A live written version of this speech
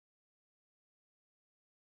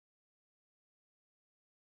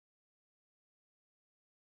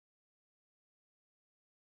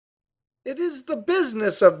It is the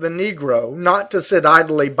business of the Negro not to sit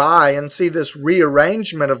idly by and see this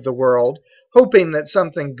rearrangement of the world, hoping that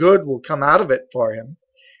something good will come out of it for him.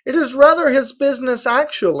 It is rather his business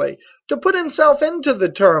actually to put himself into the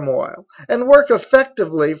turmoil and work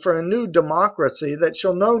effectively for a new democracy that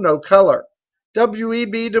shall know no color. W. E.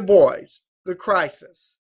 B. Du Bois, The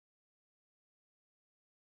Crisis.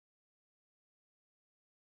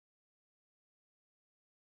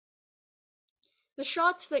 The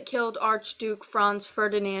shots that killed Archduke Franz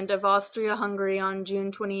Ferdinand of Austria-Hungary on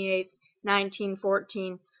June 28,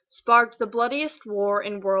 1914, sparked the bloodiest war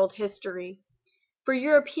in world history. For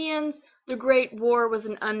Europeans, the Great War was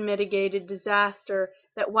an unmitigated disaster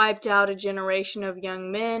that wiped out a generation of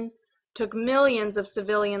young men, took millions of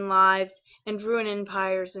civilian lives, and ruined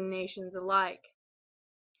empires and nations alike.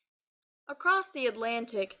 Across the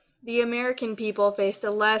Atlantic, the American people faced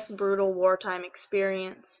a less brutal wartime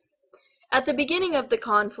experience. At the beginning of the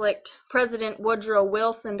conflict, President Woodrow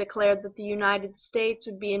Wilson declared that the United States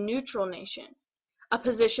would be a neutral nation, a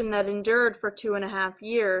position that endured for 2.5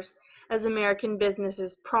 years as American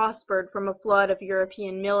businesses prospered from a flood of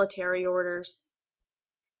European military orders.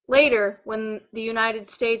 Later, when the United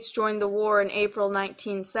States joined the war in April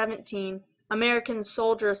 1917, American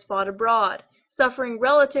soldiers fought abroad, suffering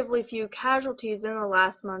relatively few casualties in the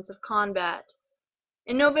last months of combat.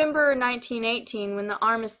 In November 1918, when the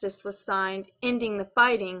armistice was signed, ending the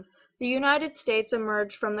fighting, the United States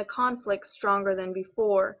emerged from the conflict stronger than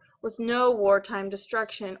before, with no wartime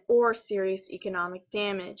destruction or serious economic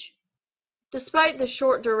damage. Despite the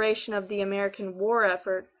short duration of the American war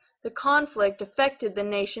effort, the conflict affected the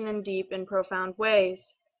nation in deep and profound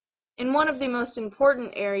ways. In one of the most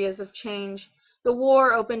important areas of change, the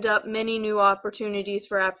war opened up many new opportunities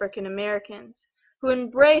for African Americans, who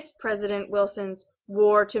embraced President Wilson's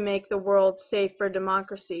 "war to make the world safe for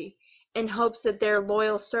democracy," in hopes that their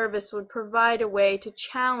loyal service would provide a way to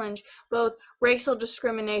challenge both racial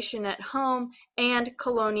discrimination at home and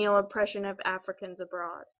colonial oppression of Africans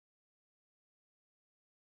abroad.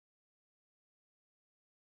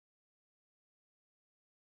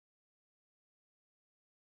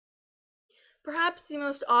 Perhaps the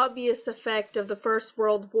most obvious effect of the First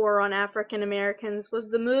World War on African Americans was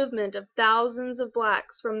the movement of thousands of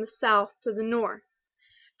blacks from the South to the North.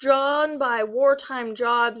 Drawn by wartime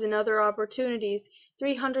jobs and other opportunities,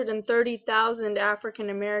 330,000 African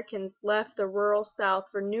Americans left the rural South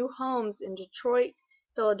for new homes in Detroit,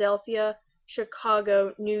 Philadelphia,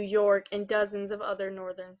 Chicago, New York, and dozens of other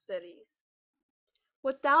northern cities.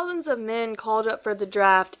 With thousands of men called up for the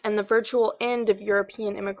draft and the virtual end of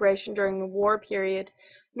European immigration during the war period,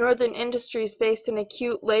 northern industries faced an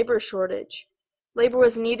acute labor shortage. Labor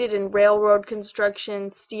was needed in railroad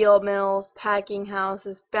construction, steel mills, packing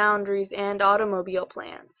houses, foundries, and automobile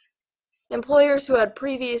plants. Employers who had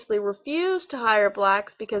previously refused to hire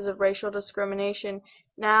blacks because of racial discrimination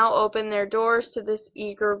now opened their doors to this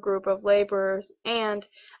eager group of laborers, and,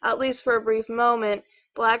 at least for a brief moment,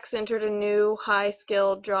 blacks entered a new,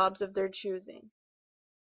 high-skilled jobs of their choosing.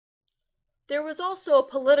 There was also a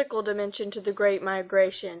political dimension to the Great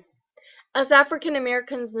Migration. As African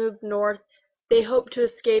Americans moved north, they hoped to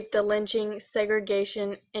escape the lynching,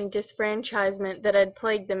 segregation, and disfranchisement that had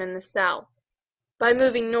plagued them in the South. By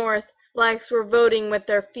moving north, blacks were voting with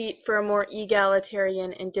their feet for a more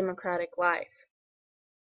egalitarian and democratic life.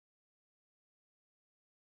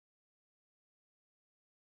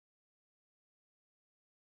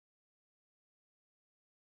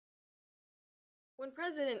 When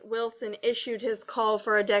President Wilson issued his call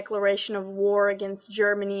for a declaration of war against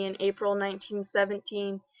Germany in April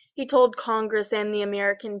 1917, he told Congress and the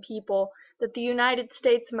American people that the United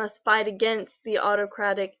States must fight against the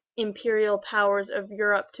autocratic imperial powers of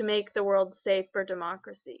Europe to make the world safe for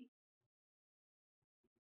democracy.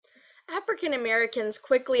 African Americans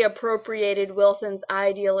quickly appropriated Wilson's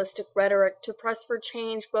idealistic rhetoric to press for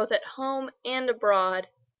change both at home and abroad.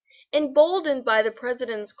 Emboldened by the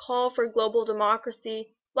president's call for global democracy,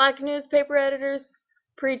 black newspaper editors,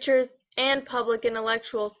 preachers, and public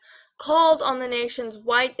intellectuals called on the nation's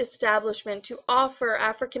white establishment to offer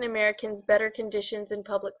African Americans better conditions in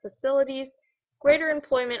public facilities, greater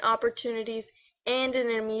employment opportunities, and an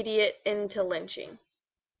immediate end to lynching.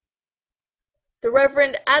 The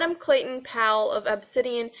Reverend Adam Clayton Powell of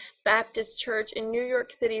Obsidian Baptist Church in New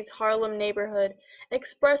York City's Harlem neighborhood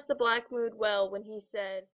expressed the black mood well when he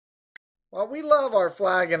said, While we love our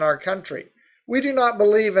flag and our country, we do not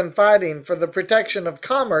believe in fighting for the protection of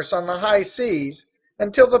commerce on the high seas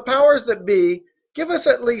until the powers that be give us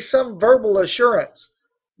at least some verbal assurance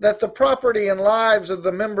that the property and lives of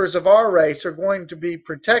the members of our race are going to be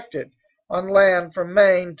protected on land from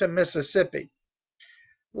Maine to Mississippi.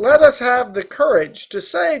 Let us have the courage to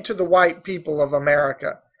say to the white people of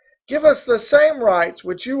America, give us the same rights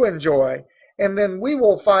which you enjoy, and then we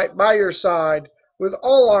will fight by your side with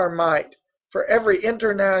all our might for every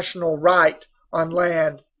international right on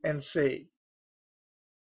land and sea.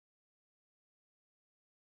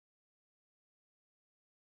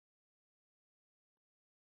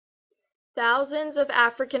 Thousands of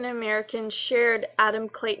African Americans shared Adam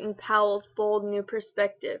Clayton Powell's bold new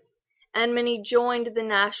perspective, and many joined the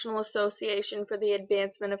National Association for the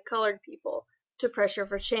Advancement of Colored People to pressure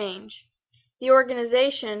for change. The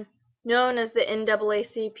organization, known as the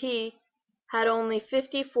NAACP, had only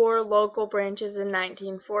 54 local branches in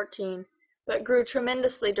 1914, but grew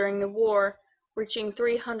tremendously during the war, reaching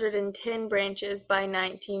 310 branches by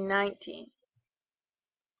 1919.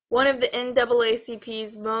 One of the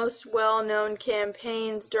NAACP's most well-known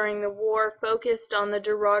campaigns during the war focused on the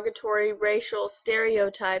derogatory racial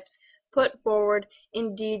stereotypes put forward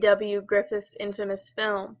in D.W. Griffith's infamous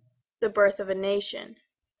film, The Birth of a Nation.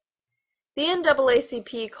 The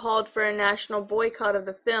NAACP called for a national boycott of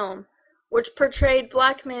the film, which portrayed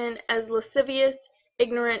black men as lascivious,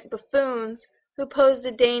 ignorant buffoons who posed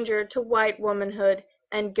a danger to white womanhood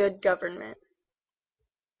and good government.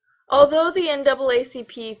 Although the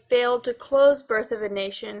NAACP failed to close Birth of a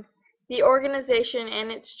Nation, the organization and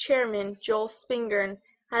its chairman, Joel Spingern,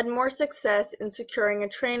 had more success in securing a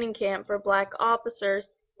training camp for black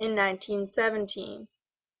officers in 1917.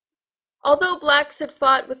 Although blacks had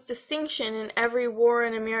fought with distinction in every war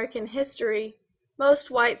in American history, most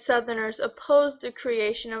white Southerners opposed the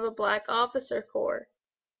creation of a black officer corps.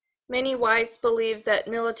 Many whites believed that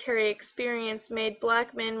military experience made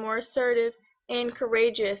black men more assertive and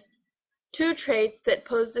courageous, two traits that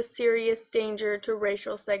posed a serious danger to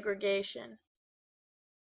racial segregation.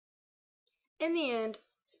 In the end,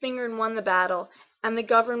 Spingern won the battle, and the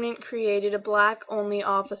government created a black-only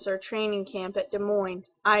officer training camp at Des Moines,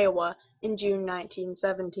 Iowa, in June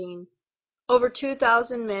 1917. Over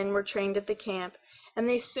 2,000 men were trained at the camp, and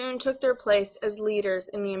they soon took their place as leaders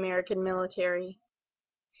in the American military.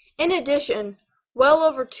 In addition, well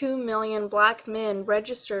over 2 million black men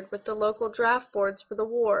registered with the local draft boards for the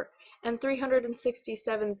war, and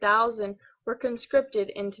 367,000 were conscripted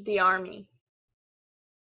into the Army.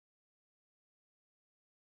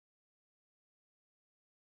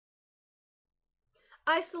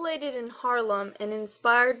 Isolated in Harlem and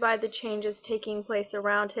inspired by the changes taking place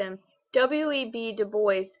around him, W. E. B. Du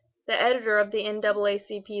Bois, the editor of the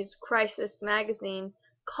NAACP's Crisis magazine,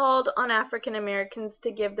 called on African Americans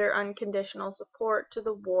to give their unconditional support to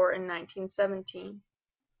the war in 1917.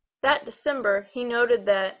 That December, he noted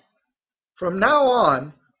that, "From now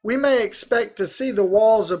on, we may expect to see the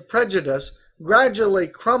walls of prejudice gradually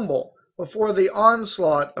crumble before the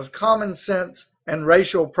onslaught of common sense and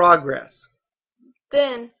racial progress."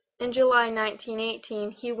 Then, in July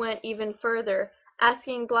 1918, he went even further,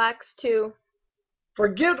 asking blacks to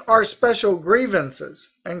 "Forget our special grievances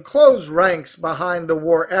and close ranks behind the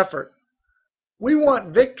war effort. We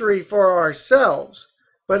want victory for ourselves,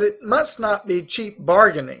 but it must not be cheap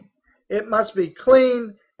bargaining. It must be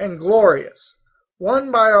clean and glorious, won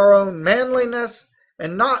by our own manliness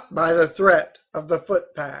and not by the threat of the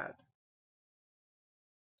footpad."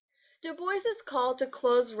 Du Bois's call to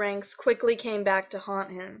close ranks quickly came back to haunt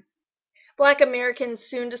him. Black Americans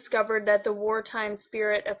soon discovered that the wartime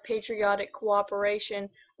spirit of patriotic cooperation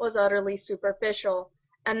was utterly superficial,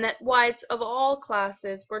 and that whites of all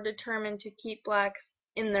classes were determined to keep blacks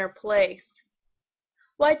in their place.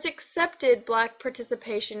 Whites accepted black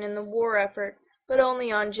participation in the war effort, but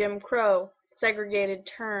only on Jim Crow, segregated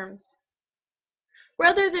terms.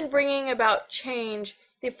 Rather than bringing about change,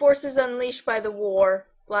 the forces unleashed by the war,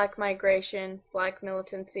 black migration, black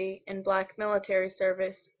militancy, and black military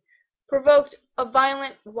service, provoked a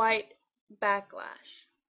violent white backlash.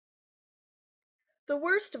 The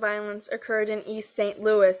worst violence occurred in East St.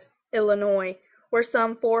 Louis, Illinois, where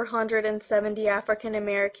some 470 African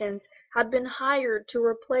Americans had been hired to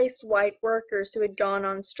replace white workers who had gone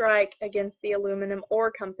on strike against the Aluminum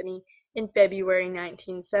Ore Company in February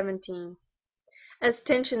 1917. As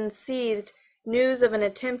tensions seethed, news of an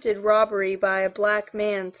attempted robbery by a black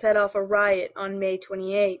man set off a riot on May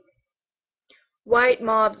 28. White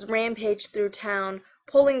mobs rampaged through town,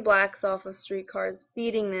 pulling blacks off of streetcars,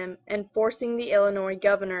 beating them, and forcing the Illinois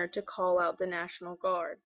governor to call out the National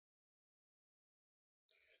Guard.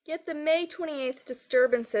 Yet the May 28th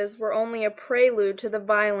disturbances were only a prelude to the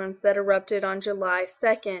violence that erupted on July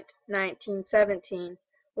 2, 1917,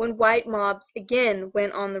 when white mobs again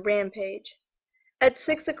went on the rampage. At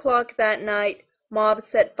 6 o'clock that night, mobs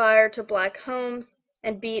set fire to black homes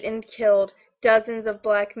and beat and killed dozens of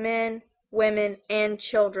black men, women, and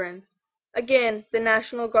children. Again, the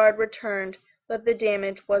National Guard returned, but the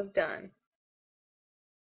damage was done.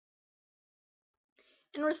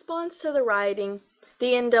 In response to the rioting,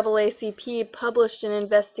 the NAACP published an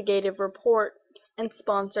investigative report and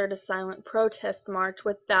sponsored a silent protest march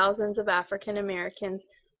with thousands of African Americans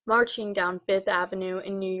marching down Fifth Avenue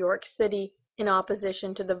in New York City in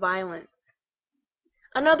opposition to the violence.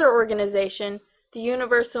 Another organization, the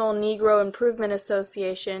Universal Negro Improvement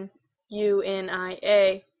Association,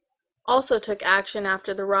 UNIA, also took action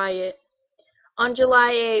after the riot. On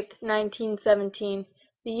July 8, 1917,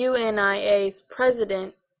 the UNIA's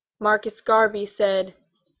president, Marcus Garvey, said,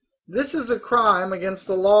 "This is a crime against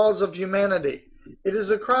the laws of humanity. It is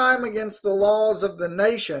a crime against the laws of the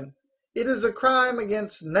nation. It is a crime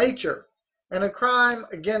against nature, and a crime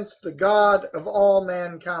against the God of all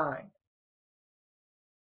mankind."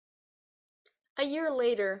 A year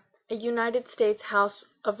later, a United States House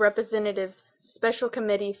of Representatives special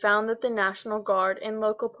committee found that the National Guard and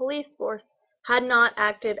local police force had not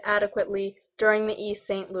acted adequately during the East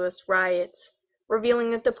St. Louis riots,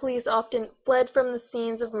 revealing that the police often fled from the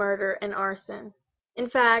scenes of murder and arson. In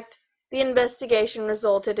fact, the investigation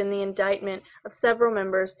resulted in the indictment of several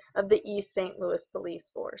members of the East St. Louis police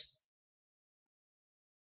force.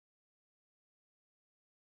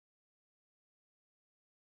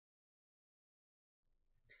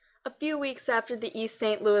 A few weeks after the East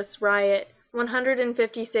St. Louis riot,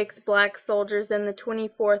 156 black soldiers in the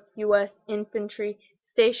 24th U.S. Infantry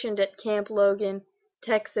stationed at Camp Logan,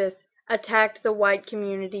 Texas, attacked the white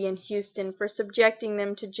community in Houston for subjecting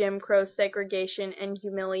them to Jim Crow segregation and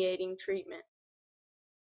humiliating treatment.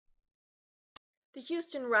 The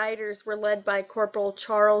Houston rioters were led by Corporal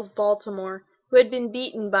Charles Baltimore, who had been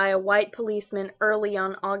beaten by a white policeman early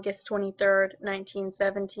on August 23,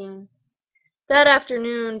 1917. That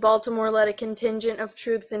afternoon, Baltimore led a contingent of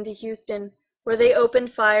troops into Houston, where they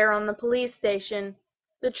opened fire on the police station.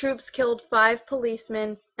 The troops killed 5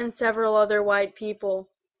 policemen and several other white people.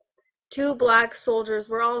 2 black soldiers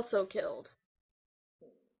were also killed.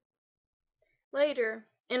 Later,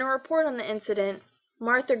 in a report on the incident,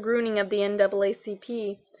 Martha Gruening of the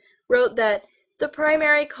NAACP wrote that the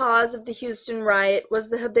primary cause of the Houston riot was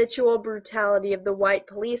the habitual brutality of the white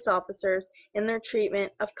police officers in their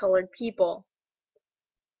treatment of colored people.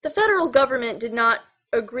 The federal government did not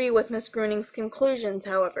agree with Miss Gruening's conclusions,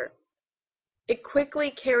 however. It quickly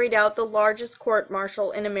carried out the largest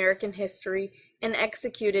court-martial in American history and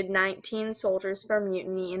executed 19 soldiers for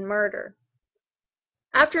mutiny and murder.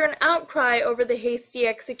 After an outcry over the hasty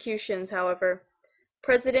executions, however,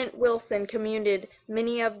 President Wilson commuted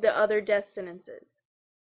many of the other death sentences.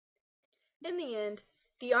 In the end,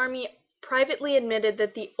 the Army privately admitted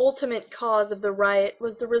that the ultimate cause of the riot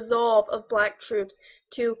was the resolve of black troops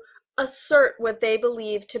to assert what they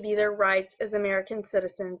believed to be their rights as American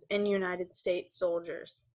citizens and United States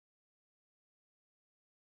soldiers.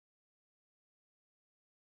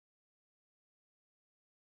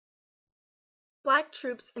 Black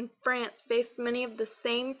troops in France faced many of the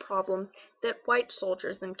same problems that white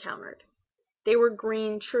soldiers encountered. They were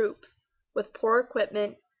green troops, with poor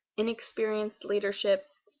equipment, inexperienced leadership,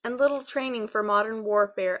 and little training for modern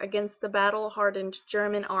warfare against the battle-hardened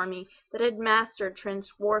German army that had mastered trench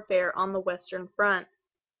warfare on the Western Front.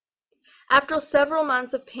 After several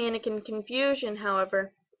months of panic and confusion,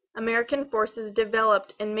 however, American forces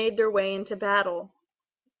developed and made their way into battle.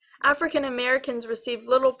 African Americans received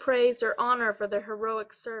little praise or honor for their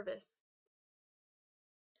heroic service.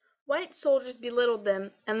 White soldiers belittled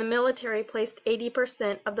them, and the military placed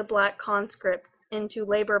 80% of the black conscripts into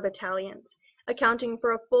labor battalions, accounting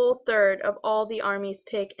for a full third of all the Army's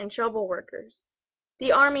pick and shovel workers.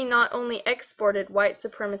 The Army not only exported white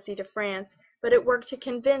supremacy to France, but it worked to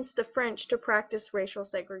convince the French to practice racial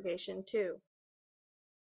segregation too.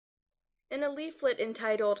 In a leaflet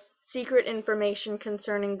entitled "Secret Information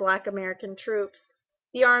Concerning Black American Troops,"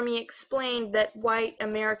 the Army explained that white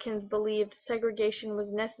Americans believed segregation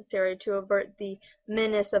was necessary to avert the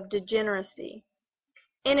menace of degeneracy.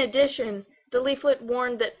 In addition, the leaflet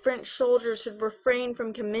warned that French soldiers should refrain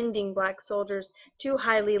from commending black soldiers too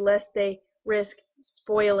highly lest they risk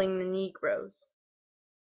spoiling the Negroes.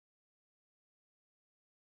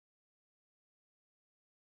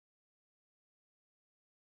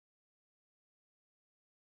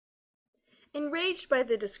 Enraged by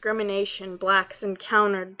the discrimination blacks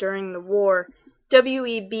encountered during the war,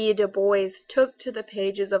 W.E.B. Du Bois took to the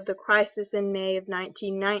pages of the Crisis in May of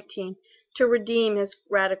 1919 to redeem his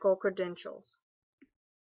radical credentials.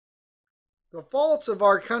 The faults of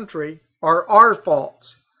our country are our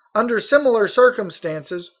faults. Under similar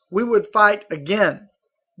circumstances, we would fight again.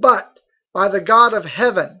 But, by the God of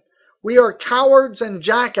heaven, We are cowards and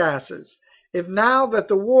jackasses if now that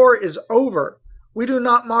the war is over we do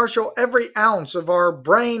not marshal every ounce of our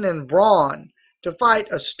brain and brawn to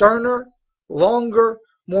fight a sterner, longer,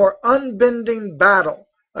 more unbending battle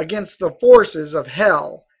against the forces of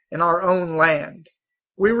hell in our own land.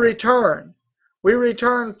 We return. We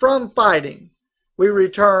return from fighting. We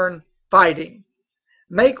return fighting.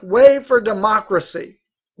 Make way for democracy.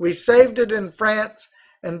 We saved it in France,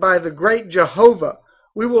 and by the great Jehovah,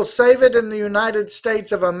 we will save it in the United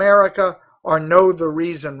States of America or know the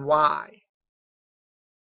reason why.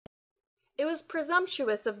 It was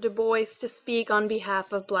presumptuous of Du Bois to speak on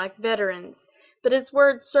behalf of black veterans, but his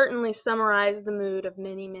words certainly summarize the mood of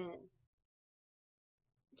many men.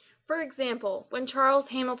 For example, when Charles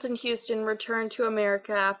Hamilton Houston returned to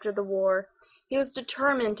America after the war, he was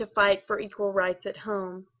determined to fight for equal rights at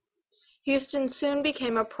home. Houston soon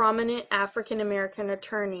became a prominent African American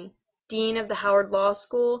attorney, dean of the Howard Law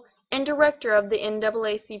School, and director of the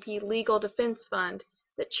NAACP Legal Defense Fund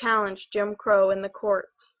that challenged Jim Crow in the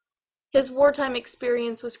courts. His wartime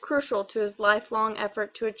experience was crucial to his lifelong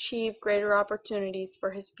effort to achieve greater opportunities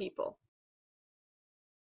for his people.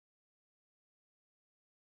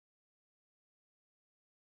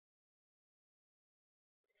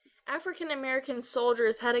 African American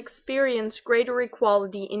soldiers had experienced greater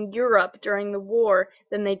equality in Europe during the war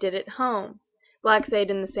than they did at home. Blacks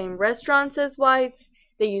ate in the same restaurants as whites,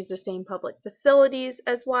 they used the same public facilities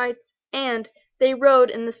as whites, and they rode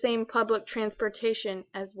in the same public transportation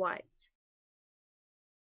as whites.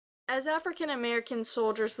 As African American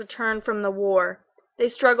soldiers returned from the war, they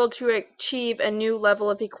struggled to achieve a new level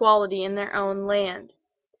of equality in their own land.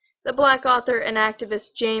 The black author and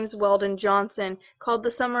activist James Weldon Johnson called the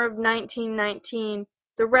summer of 1919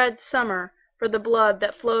 the Red Summer for the blood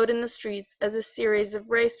that flowed in the streets as a series of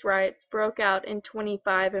race riots broke out in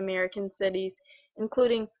 25 American cities,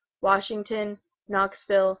 including Washington,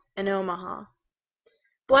 Knoxville, and Omaha.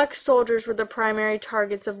 Black soldiers were the primary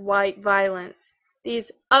targets of white violence.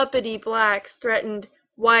 These uppity blacks threatened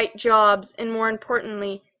white jobs, and more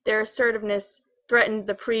importantly, their assertiveness threatened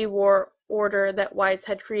the pre-war order that whites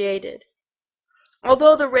had created.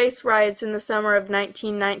 Although the race riots in the summer of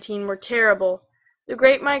 1919 were terrible, the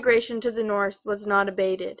Great Migration to the North was not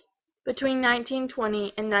abated. Between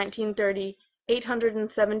 1920 and 1930,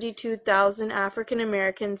 872,000 African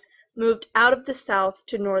Americans moved out of the South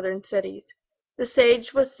to northern cities. The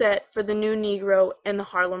stage was set for the new Negro and the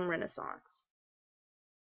Harlem Renaissance.